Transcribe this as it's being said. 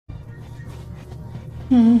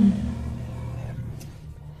Hmm.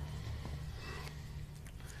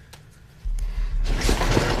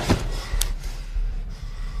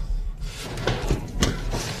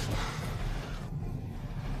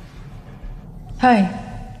 Hi.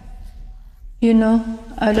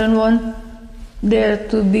 I don't want there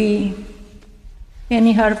to be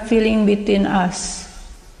any hard feeling between us.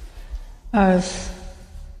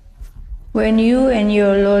 When you and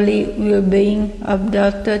your lolly were being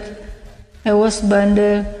abducted, I was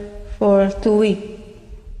bundled for 2 weeks.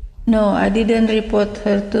 No, I didn't report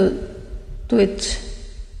her to Twitch.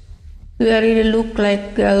 Do I really look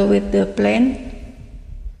like girl with the plan?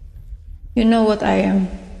 You know what I am.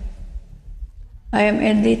 I am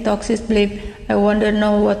Andy Toxic Blip. I wonder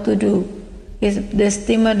now what to do. If the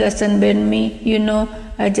steamer doesn't ban me,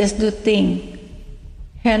 I just do things.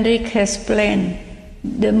 Henrik has planned.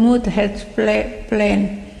 The mood has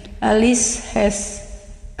planned. Alice has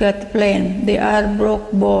got planned. They are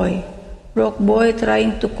broke boy. Broke boy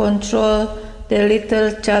trying to control the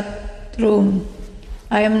little chat room.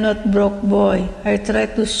 I am not broke boy. I try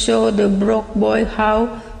to show the broke boy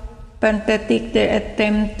how pathetic the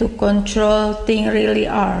attempt to control things really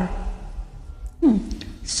are.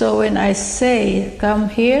 So when I say, come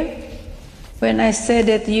here, when I say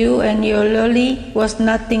that you and your lolly was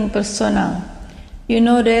nothing personal, you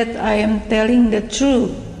know that I am telling the truth.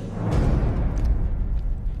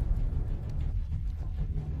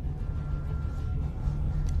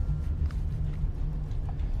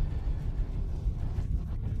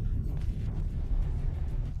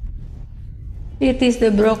 It is the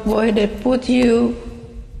broke boy that put you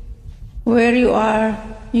where you are.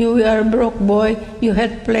 You are broke boy. You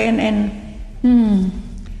had planned and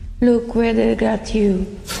look where they got you.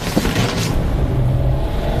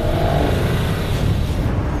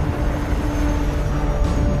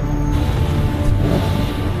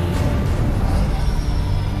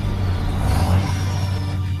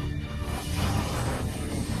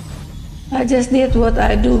 I just did what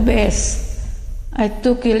I do best. I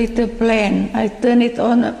took a little plan. I turned it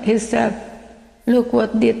on himself. Look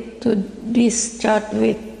what did to this chart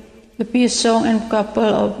with a few song and couple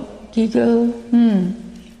of giggle.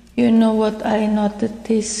 You know what I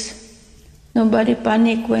noticed? Nobody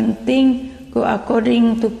panic when things go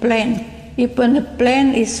according to plan. Even the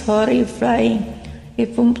plan is horrifying.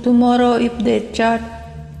 If tomorrow they chart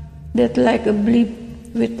that like a blip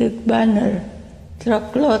with a banner,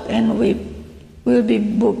 truckload and whip will be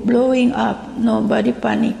blowing up. Nobody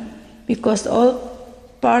panic because all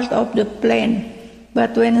part of the plan.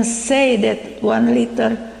 But when I say that 1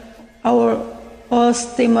 liter, our all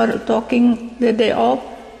steamer talking the day off,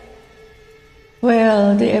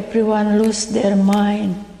 well, everyone lose their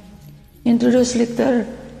mind. Introduce little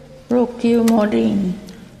Rocky modding,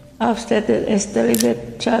 upset the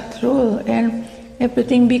established chat rule, and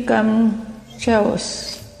everything become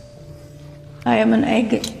chaos. I am an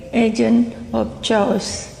agent of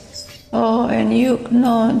chaos. Oh, and you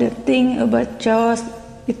know the thing about chaos,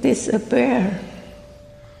 it is a bear.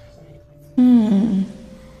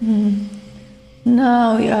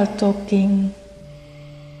 Now we are talking.